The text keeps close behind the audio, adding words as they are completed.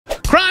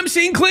crime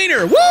scene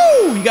cleaner.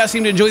 Woo! You guys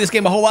seem to enjoy this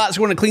game a whole lot,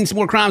 so we're gonna clean some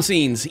more crime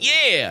scenes.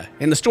 Yeah!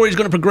 And the story's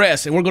gonna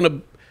progress, and we're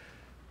gonna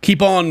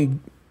keep on.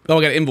 Oh,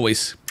 I got an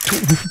invoice.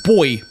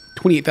 Boy,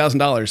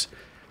 $28,000.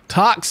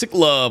 Toxic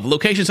love.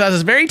 Location size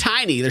is very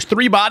tiny. There's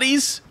 3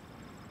 bodies.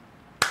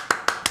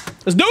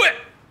 Let's do it!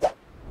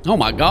 Oh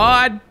my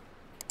god.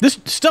 This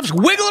stuff's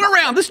wiggling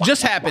around. This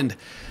just happened.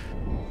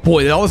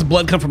 Boy, did all this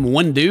blood come from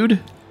one dude?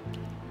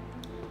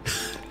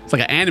 It's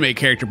like an anime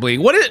character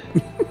bleeding. What is it?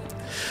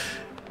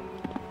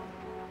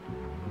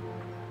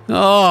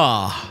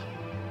 Oh.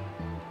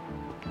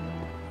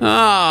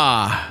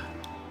 Ah.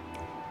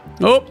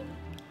 Oh.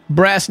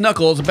 Brass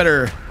knuckles.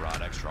 Better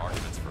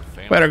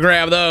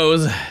grab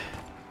those.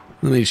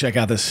 Let me check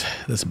out this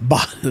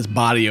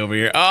body over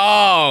here.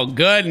 Oh,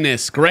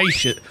 goodness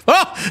gracious.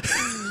 Oh.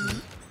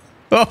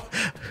 Oh.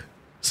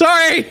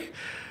 Sorry.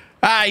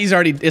 Ah,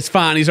 it's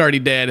fine. He's already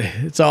dead.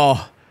 It's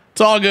all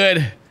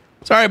good.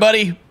 Sorry,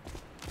 buddy.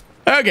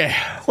 Okay.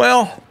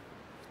 Well.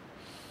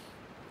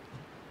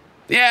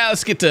 Yeah,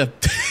 let's get to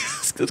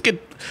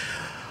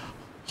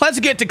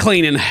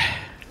cleaning.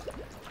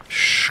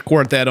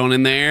 Squirt that on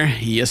in there.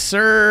 Yes,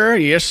 sir.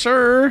 Yes,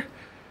 sir.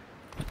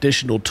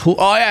 Additional tool.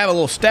 Oh, yeah, I have a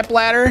little step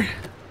ladder.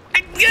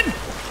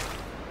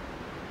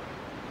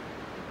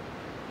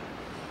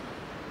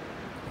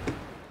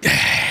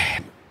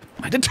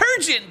 My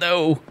detergent,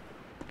 though.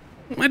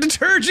 My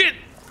detergent.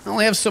 I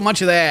only have so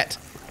much of that.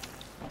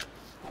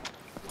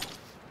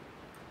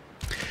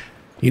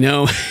 You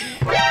know,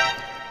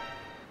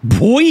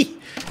 boy,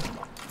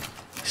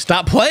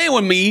 stop playing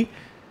with me.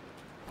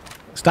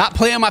 Stop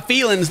playing my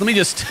feelings. Let me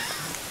just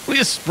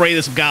spray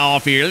this guy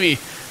off here.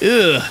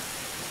 Ugh,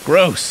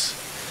 gross.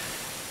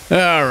 All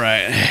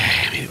right,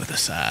 let me do it with the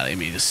side. Let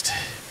me just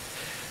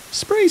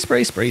spray.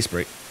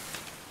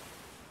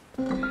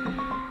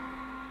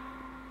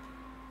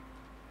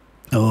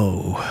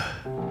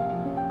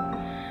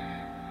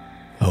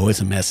 Oh, it's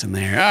a mess in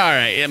there. All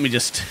right, let me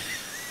just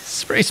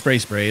spray.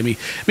 Let me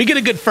get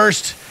a good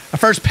first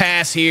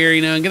pass here.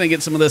 You know, I'm gonna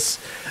get some of this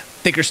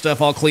thicker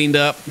stuff all cleaned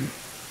up.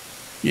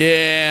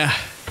 Yeah.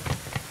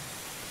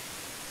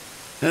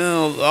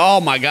 Oh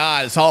my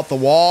God, it's all up the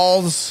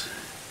walls.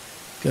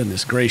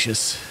 Goodness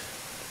gracious.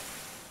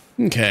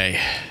 Okay.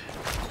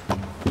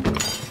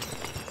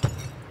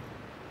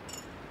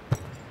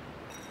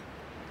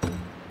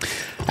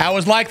 I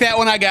was like that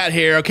when I got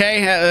here,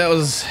 okay? That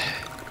was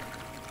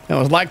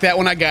like that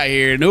when I got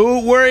here. No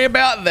worry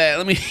about that.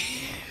 Let me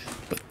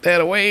put that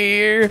away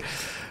here.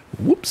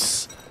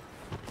 Whoops.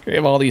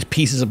 Grab all these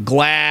pieces of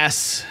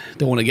glass.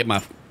 Don't want to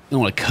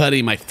cut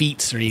any of my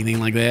feet or anything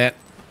like that.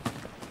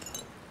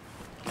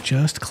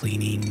 Just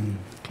cleaning.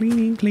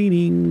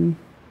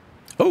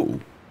 Oh.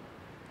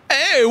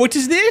 Oh, what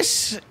is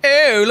this?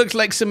 Oh, looks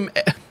like someone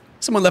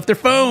left their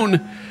phone.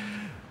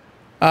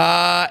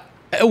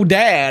 Oh,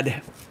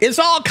 Dad. It's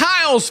all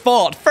Kyle's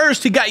fault.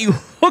 First, he got you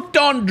hooked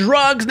on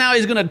drugs. Now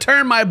he's going to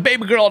turn my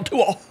baby girl into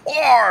a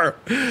whore.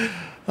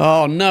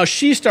 Oh, no.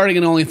 She's starting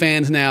an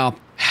OnlyFans now.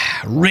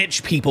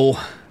 Rich people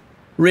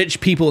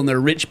and their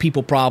rich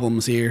people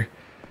problems here.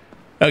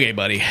 Okay,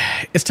 buddy.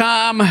 It's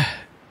time.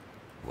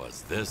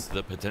 Was this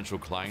the potential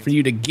client? For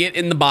you to get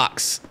in the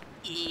box.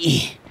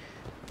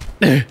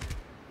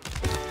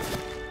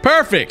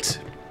 Perfect.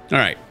 All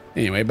right.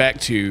 Anyway, back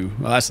to...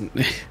 Well, that's...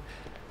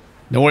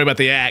 Don't worry about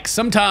the axe.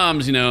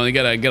 Sometimes, you know, you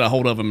gotta get a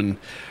hold of them and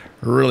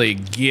really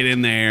get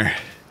in there.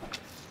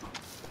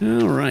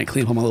 All right,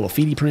 clean up all my little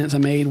feety prints I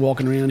made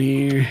walking around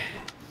here.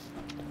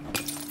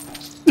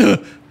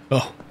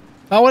 Oh,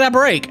 what'd I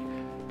break?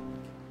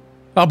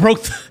 I broke.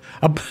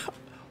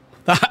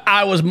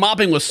 I was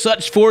mopping with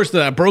such force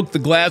that I broke the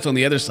glass on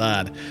the other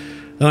side. I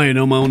don't even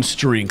know my own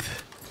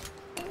strength.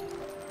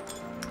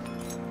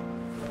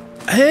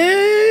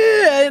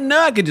 Hey, I didn't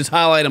know I could just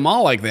highlight them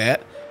all like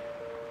that.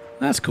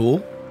 That's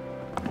cool.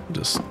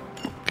 Just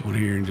go in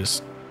here and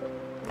just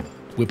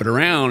whip it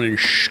around and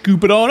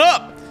scoop it on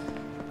up.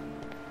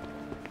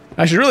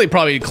 I should really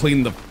probably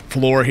clean the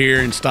floor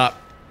here and stop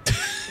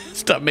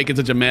making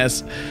such a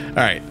mess. All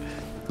right,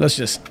 let's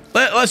just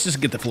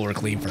get the floor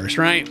clean first,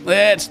 right?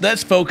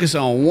 Let's focus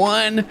on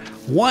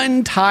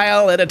one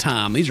tile at a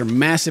time. These are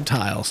massive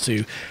tiles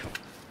too.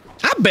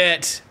 I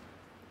bet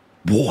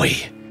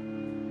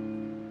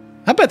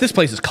this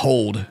place is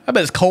cold. I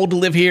bet it's cold to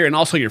live here, and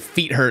also your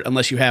feet hurt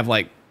unless you have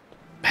like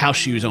house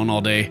shoes on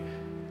all day.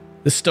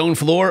 The stone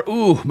floor,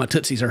 ooh, my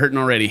tootsies are hurting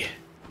already.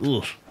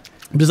 Ugh.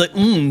 I'm just like,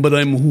 but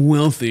I'm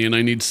wealthy and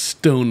I need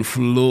stone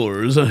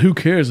floors. Who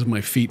cares if my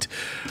feet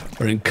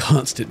are in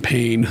constant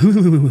pain?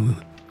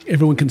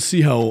 Everyone can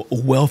see how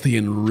wealthy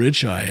and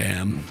rich I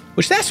am.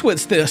 Which that's what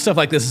stuff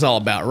like this is all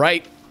about,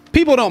 right?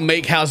 People don't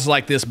make houses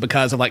like this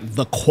because of like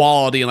the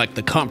quality and like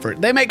the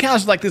comfort. They make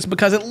houses like this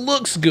because it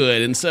looks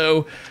good, and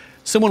so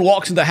someone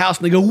walks into the house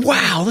and they go,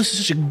 wow, this is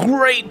such a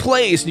great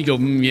place. And you go,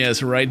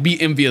 yes, right.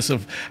 Be envious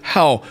of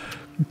how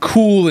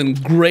cool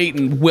and great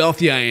and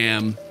wealthy I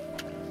am.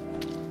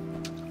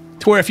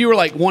 To where if you were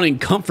like wanting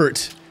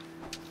comfort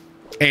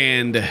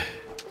and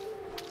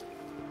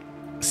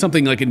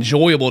something like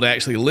enjoyable to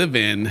actually live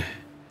in,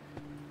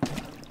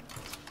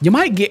 You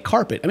might get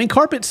carpet. I mean,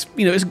 carpet's,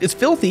 you know, it's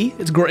filthy.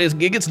 It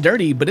gets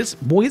dirty, but it's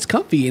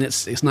comfy and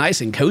it's nice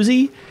and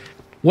cozy.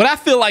 What I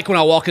feel like when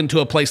I walk into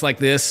a place like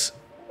this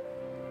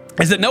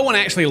is that no one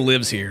actually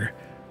lives here.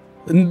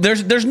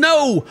 There's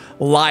no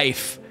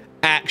life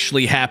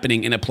actually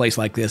happening in a place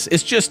like this.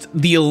 It's just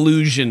the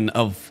illusion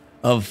of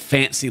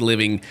fancy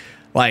living.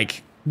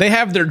 Like, they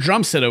have their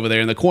drum set over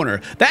there in the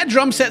corner. That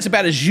drum set's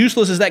about as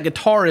useless as that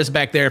guitar is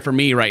back there for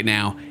me right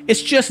now.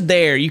 It's just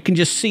there. You can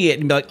just see it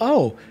and be like,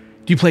 oh,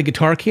 do you play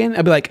guitar, Ken?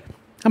 I'd be like,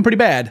 I'm pretty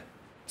bad.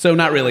 So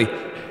not really.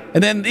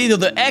 And then, you know,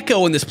 the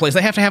echo in this place,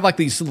 they have to have like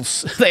these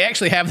little, they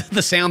actually have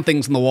the sound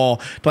things on the wall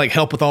to like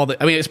help with all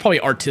the, I mean, it's probably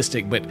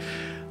artistic, but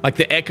like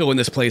the echo in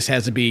this place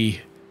has to be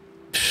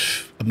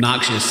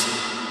obnoxious.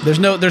 There's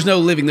no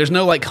living. There's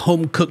no like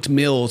home cooked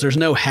meals. There's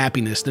no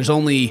happiness. There's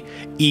only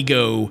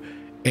ego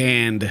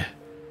and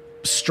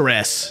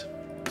stress.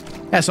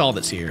 That's all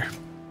that's here.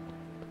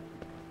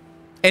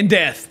 And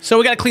death. So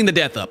we got to clean the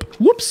death up.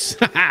 Whoops.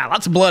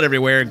 Lots of blood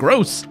everywhere.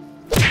 Gross.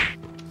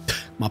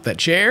 I'm off that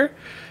chair.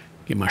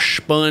 Get my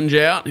sponge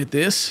out. Hit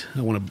this. I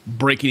don't want to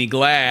break any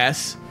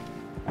glass.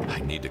 I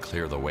need to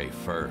clear the way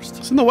first.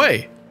 What's in the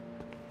way?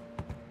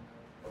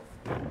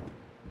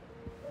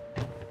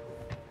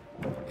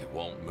 It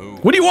won't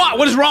move. What do you want?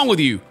 What is wrong with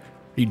you?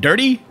 Are you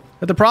dirty? Is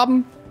that the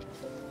problem?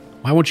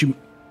 Why won't you?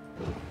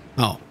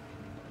 Oh.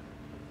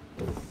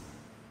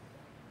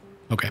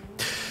 Okay.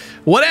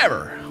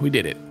 Whatever. We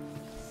did it.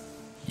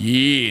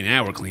 Yeah,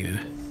 now we're cleaning.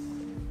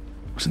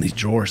 What's in these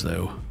drawers,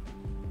 though?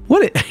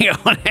 What?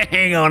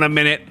 Hang on a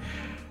minute.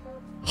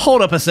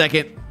 Hold up a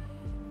second.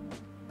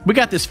 We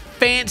got this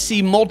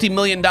fancy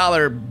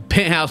multi-million-dollar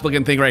penthouse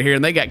looking thing right here,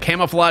 and they got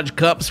camouflage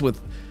cups with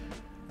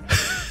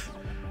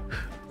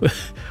with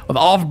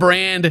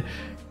off-brand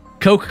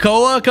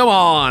Coca-Cola. Come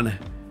on.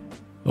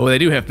 Oh, they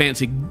do have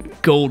fancy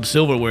gold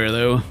silverware,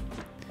 though.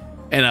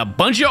 And a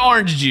bunch of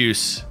orange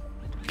juice.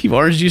 Keep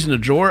orange juice in a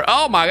drawer.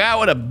 Oh my God,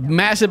 what a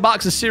massive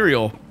box of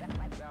cereal.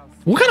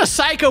 What kind of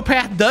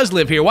psychopath does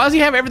live here? Why does he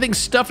have everything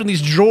stuffed in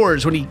these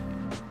drawers when he...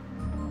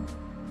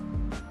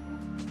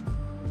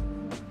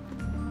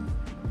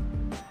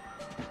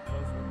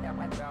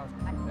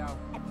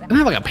 I don't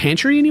have like a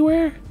pantry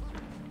anywhere?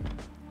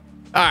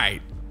 All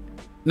right.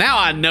 Now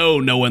I know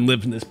no one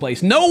lives in this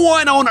place. No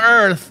one on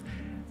Earth.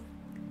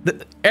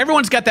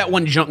 Everyone's got that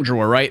one junk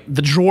drawer, right?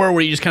 The drawer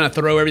where you just kind of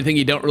throw everything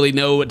you don't really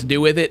know what to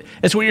do with it.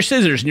 That's where your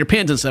scissors and your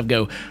pens and stuff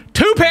go.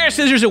 2 pair of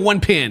scissors and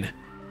 1 pen.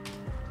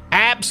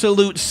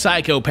 Absolute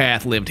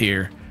psychopath lived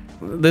here.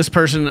 This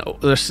person,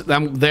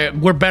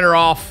 we're better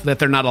off that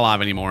they're not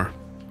alive anymore.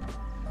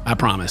 I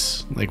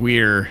promise. Like,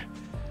 we're...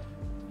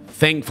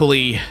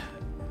 Thankfully,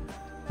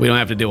 we don't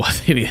have to deal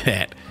with any of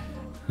that.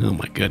 Oh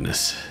my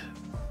goodness.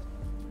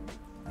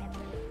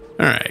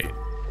 All right.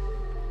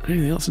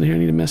 Anything else in here I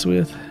need to mess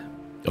with?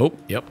 Oh,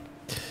 yep.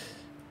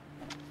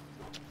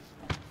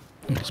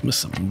 Almost missed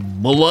some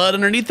blood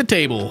underneath the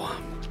table.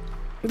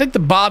 I think the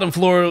bottom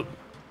floor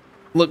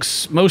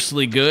looks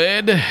mostly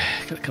good.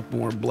 Got a couple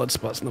more blood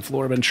spots on the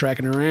floor I've been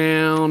tracking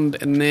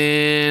around. And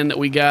then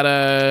we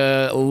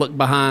gotta look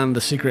behind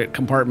the secret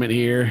compartment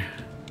here.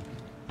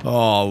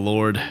 Oh,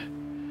 Lord.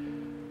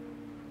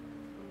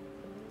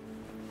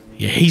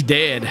 Yeah, he's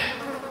dead.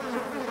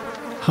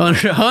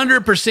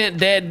 100%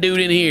 dead dude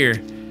in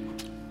here.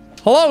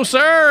 Hello,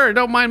 sir.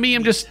 Don't mind me.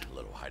 I'm just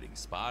Little hiding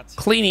spots.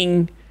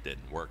 cleaning.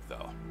 Didn't work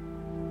though.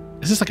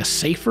 Is this like a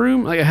safe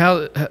room? Like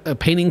how a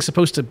painting's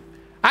supposed to...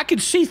 I could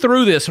see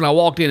through this when I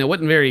walked in. It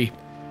wasn't very...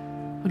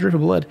 A drip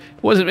of blood.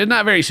 It's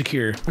not very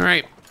secure. All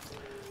right.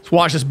 Let's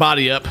wash this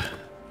body up.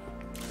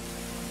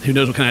 Who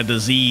knows what kind of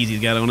disease he's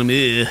got on him.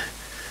 Ugh.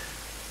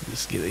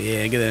 Just get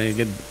a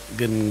good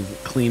and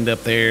cleaned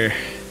up there.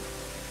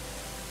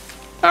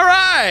 All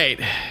right.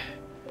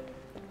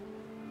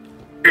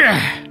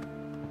 Ugh.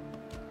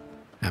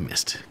 I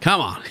missed.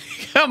 Come on.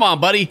 Come on,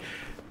 buddy.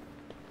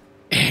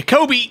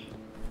 Kobe.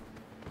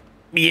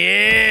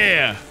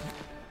 Yeah.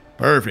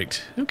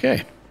 Perfect.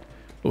 Okay.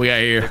 What we got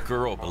here? The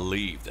girl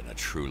believed in a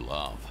true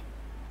love.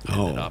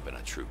 Ended up in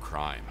a true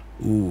crime.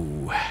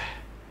 Ooh.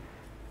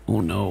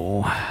 Oh,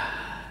 no.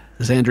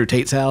 Is this Andrew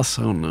Tate's house?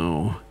 Oh,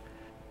 no.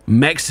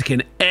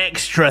 Mexican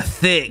extra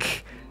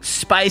thick.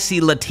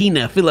 Spicy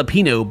Latina.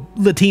 Filipino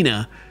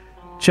Latina.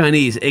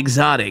 Chinese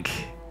exotic.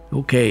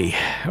 Okay.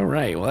 All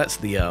right. Well, that's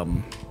the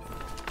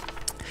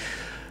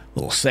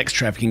little sex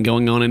trafficking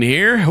going on in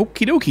here.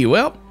 Okie dokie.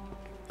 Well,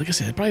 like I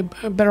said,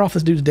 probably better off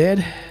this dude's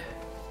dead.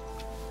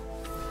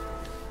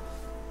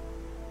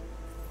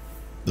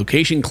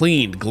 Location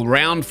cleaned.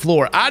 Ground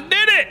floor. I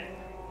did it!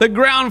 The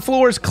ground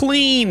floor is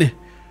clean.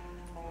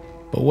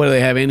 But what do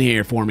they have in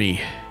here for me?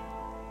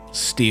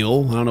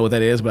 Steel. I don't know what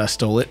that is, but I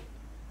stole it.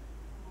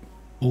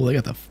 Oh, they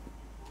got the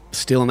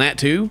stealing that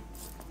too.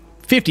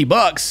 $50.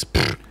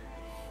 Pfft.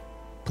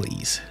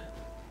 Please.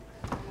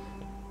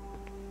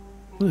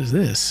 What is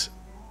this?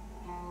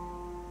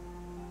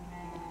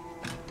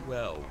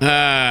 Well,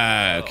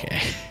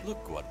 Okay.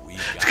 look what we I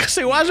was got. gonna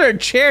say, why is there a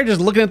chair just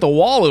looking at the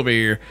wall over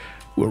here?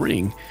 Ooh, a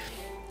ring.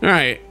 All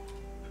right.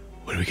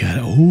 What do we got?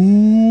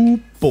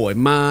 Ooh, boy.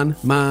 Mine.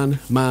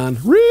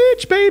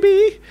 Rich,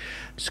 baby.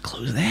 Just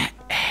close that.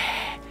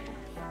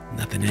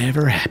 Nothing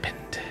ever happened.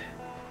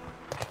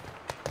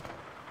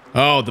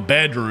 Oh, the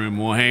bedroom.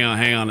 Well,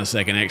 hang on a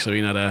second. Actually,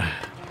 you know, let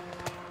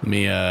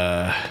me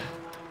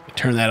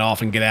turn that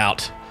off and get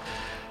out.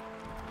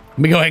 Let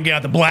me go ahead and get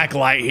out the black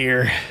light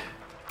here.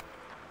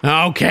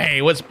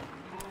 Okay, what's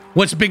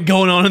been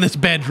going on in this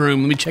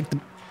bedroom? Let me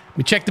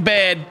check the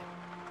bed.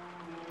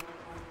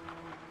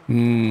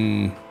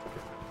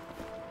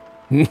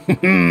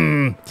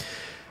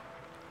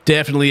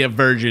 Definitely a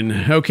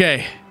virgin.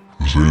 Okay.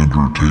 Is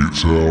Andrew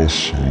Tate's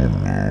house? Oh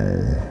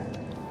no.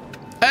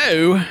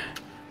 Oh.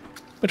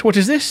 What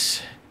is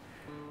this?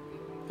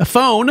 A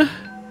phone?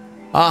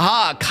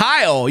 Aha,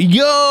 Kyle.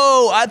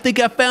 Yo, I think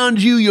I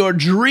found you your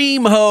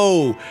dream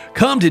hoe.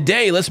 Come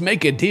today, let's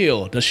make a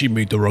deal. Does she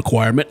meet the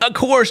requirement? Of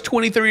course,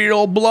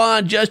 23-year-old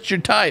blonde, just your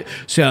type.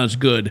 Sounds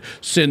good.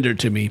 Send her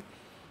to me.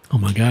 Oh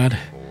my God.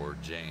 Poor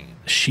Jane.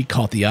 She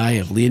caught the eye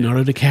of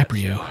Leonardo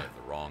DiCaprio.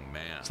 The wrong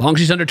man. As long as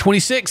she's under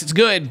 26, it's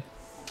good.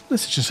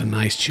 This is just a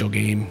nice chill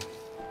game.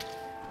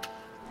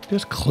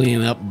 Just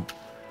cleaning up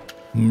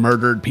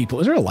murdered people.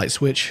 Is there a light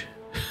switch?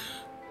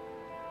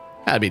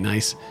 That'd be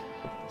nice.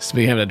 Just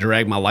be having to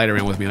drag my light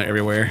around with me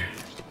everywhere.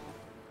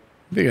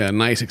 I think a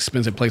nice,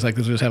 expensive place like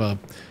this would just have a,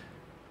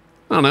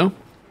 I don't know,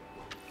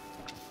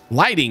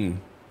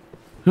 lighting.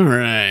 All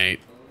right.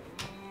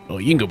 Well,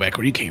 you can go back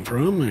where you came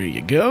from. There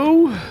you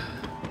go.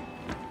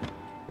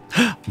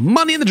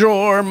 Money in the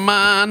drawer,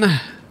 mine.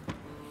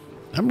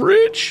 I'm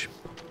rich.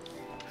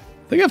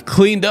 I think I've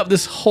cleaned up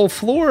this whole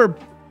floor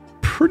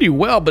pretty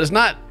well, but it's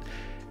not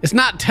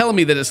telling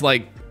me that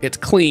it's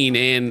clean,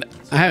 and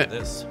I haven't.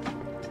 This.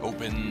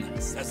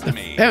 Open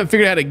sesame. I haven't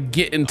figured out how to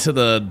get into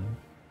the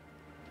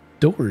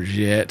doors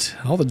yet.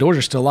 All the doors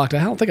are still locked.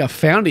 I don't think I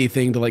found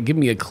anything to give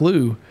me a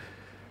clue.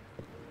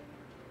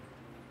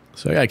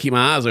 So I gotta keep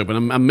my eyes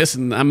open. I'm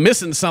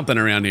missing something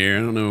around here. I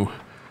don't know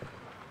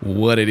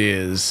what it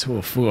is.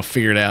 We'll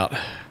figure it out.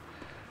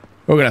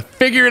 We're gonna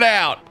figure it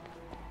out.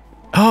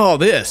 Oh,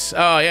 this.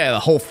 Oh yeah, the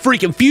whole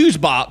freaking fuse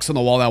box on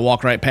the wall that I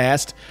walked right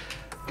past.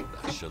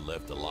 I should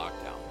lift the lockdown.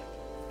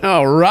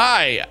 All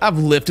right, I've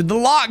lifted the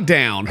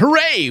lockdown.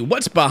 Hooray!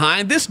 What's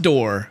behind this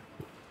door?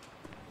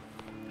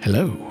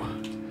 Hello.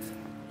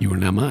 You are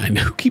now mine.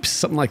 Who keeps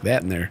something like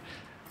that in there?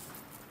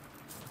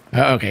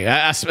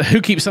 Okay, who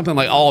keeps something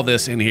like all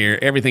this in here?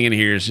 Everything in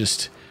here is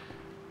just...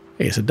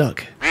 Hey, it's a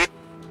duck. All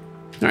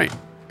right,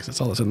 because that's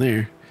all that's in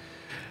there.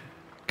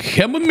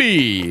 Come with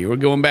me. We're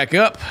going back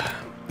up.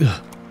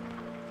 Ugh.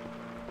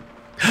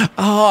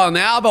 Oh,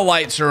 now the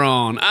lights are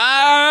on.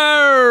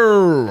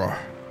 Oh!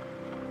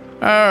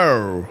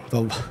 Oh,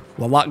 the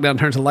lockdown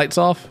turns the lights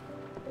off?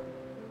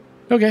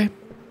 Okay.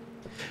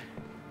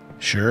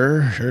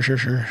 Sure.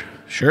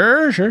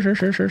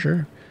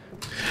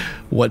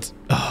 What's...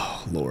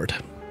 Oh, Lord.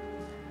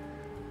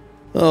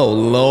 Oh,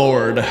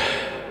 Lord.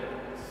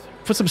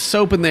 Put some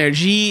soap in there.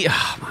 Gee.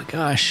 Oh, my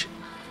gosh.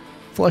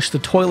 Flush the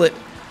toilet.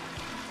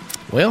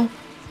 Well,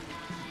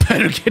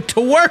 better get to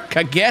work,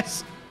 I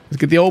guess. Let's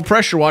get the old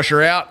pressure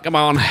washer out. Come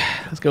on.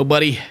 Let's go,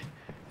 buddy.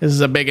 This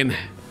is a big one.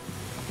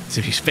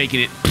 See if she's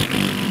faking it.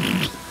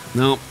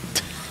 No.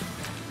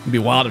 It'd be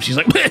wild if she's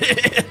like,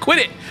 quit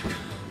it.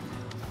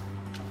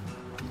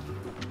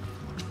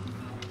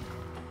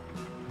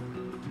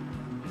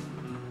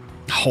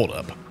 Hold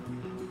up.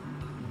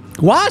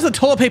 Why is the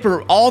toilet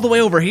paper all the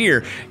way over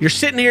here? You're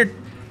sitting here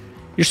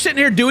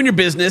doing your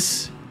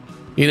business.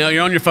 You know,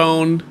 you're on your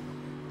phone.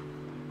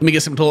 Let me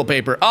get some toilet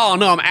paper. Oh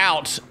no, I'm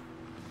out.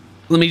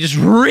 Let me just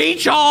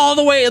reach all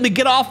the way. Let me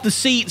get off the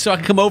seat so I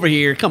can come over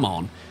here. Come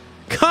on.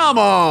 Come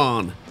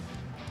on.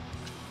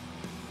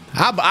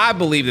 I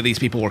believe that these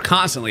people were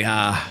constantly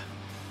high.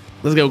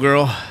 Let's go,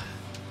 girl.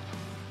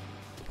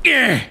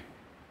 Yeah.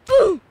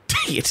 Dang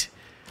it.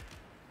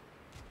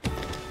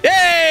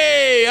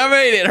 Yay! I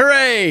made it.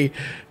 Hooray.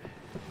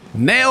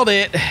 Nailed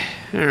it.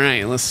 All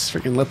right, let's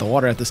freaking let the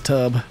water out this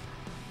tub.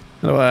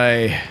 How do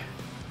I...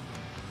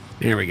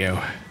 There we go.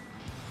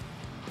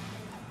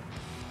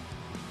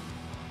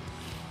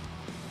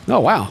 Oh,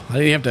 wow. I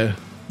didn't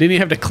even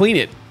have to clean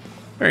it.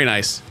 Very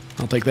nice.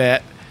 I'll take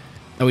that.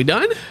 Are we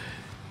done?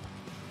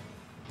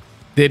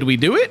 Did we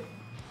do it?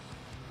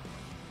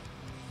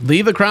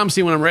 Leave the crime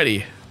scene when I'm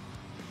ready.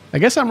 I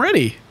guess I'm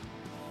ready.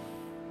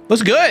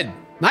 Looks good.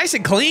 Nice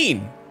and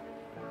clean.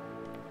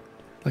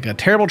 Like a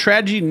terrible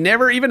tragedy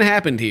never even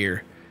happened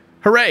here.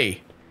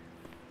 Hooray.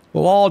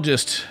 We'll all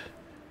just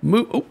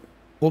move. Oh,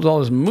 we'll all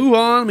just move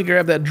on. Let me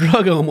grab that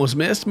drug I almost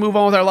missed. Move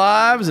on with our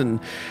lives and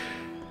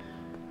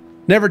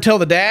never tell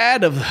the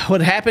dad of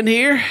what happened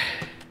here.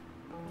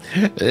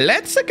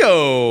 Let's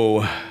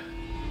go.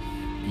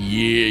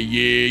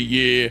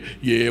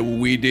 Yeah,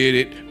 we did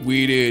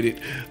it.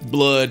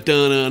 Blood,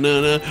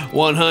 dun-na-na-na,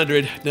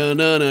 100,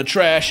 dun-na-na,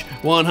 trash,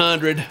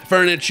 100,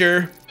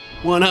 furniture,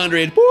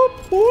 100,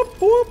 whoop,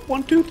 whoop, whoop,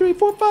 1, 2, 3,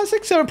 4, 5,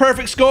 6, 7,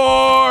 perfect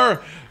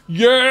score!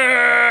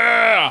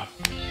 Yeah!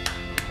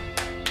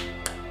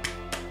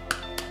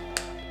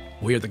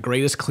 We are the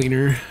greatest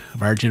cleaner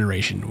of our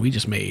generation. We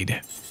just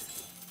made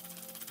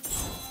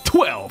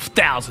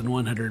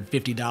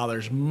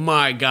 $12,150.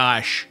 My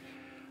gosh.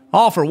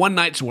 All for one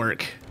night's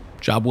work.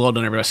 Job well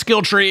done, everybody.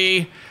 Skill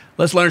tree.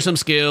 Let's learn some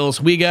skills.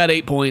 We got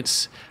 8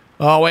 points.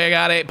 Oh, we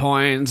got 8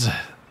 points.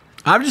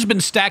 I've just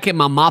been stacking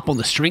my mop on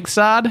the strength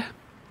side.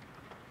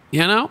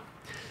 You know?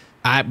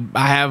 I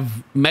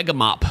have Mega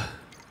Mop.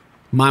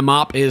 My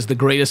mop is the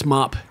greatest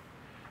mop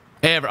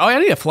ever. Oh, I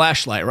need a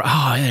flashlight.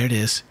 Oh, there it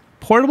is.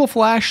 Portable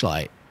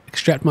flashlight.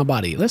 Strapped to my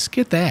body. Let's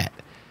get that.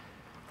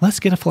 Let's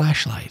get a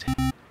flashlight.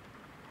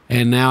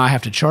 And now I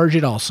have to charge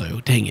it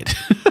also. Dang it.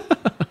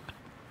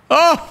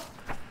 Oh!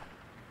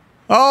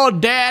 Oh,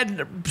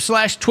 Dad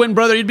 / twin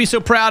brother, you'd be so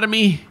proud of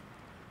me.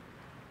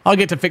 I'll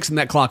get to fixing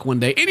that clock one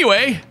day.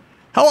 Anyway,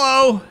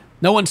 hello.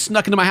 No one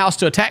snuck into my house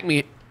to attack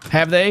me,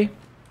 have they?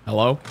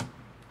 Hello?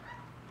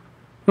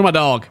 Where's my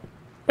dog?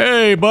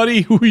 Hey,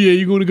 buddy. Oh, yeah,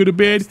 you going to go to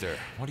bed? Thur,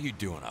 what are you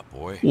doing up,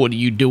 boy? What are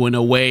you doing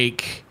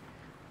awake?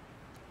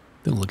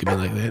 Don't look at me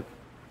like that.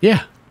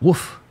 Yeah.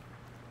 Woof.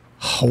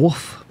 Oh,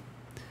 woof.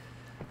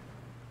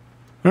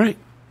 All right.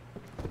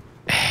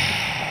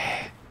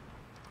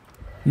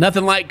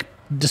 Nothing like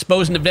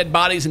disposing of dead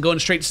bodies and going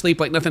straight to sleep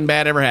like nothing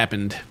bad ever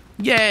happened.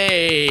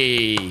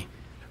 Yay.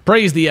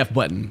 Praise the F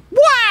button.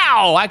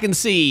 Wow, I can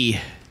see.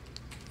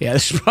 Yeah,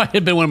 this would probably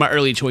have been one of my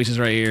early choices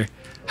right here.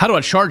 How do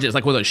I charge it? It's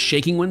like one of those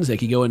shaking ones. They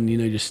could go and, you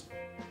know, just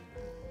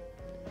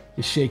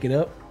shake it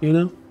up, you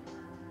know? Is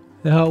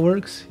that how it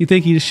works? You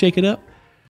think you just shake it up?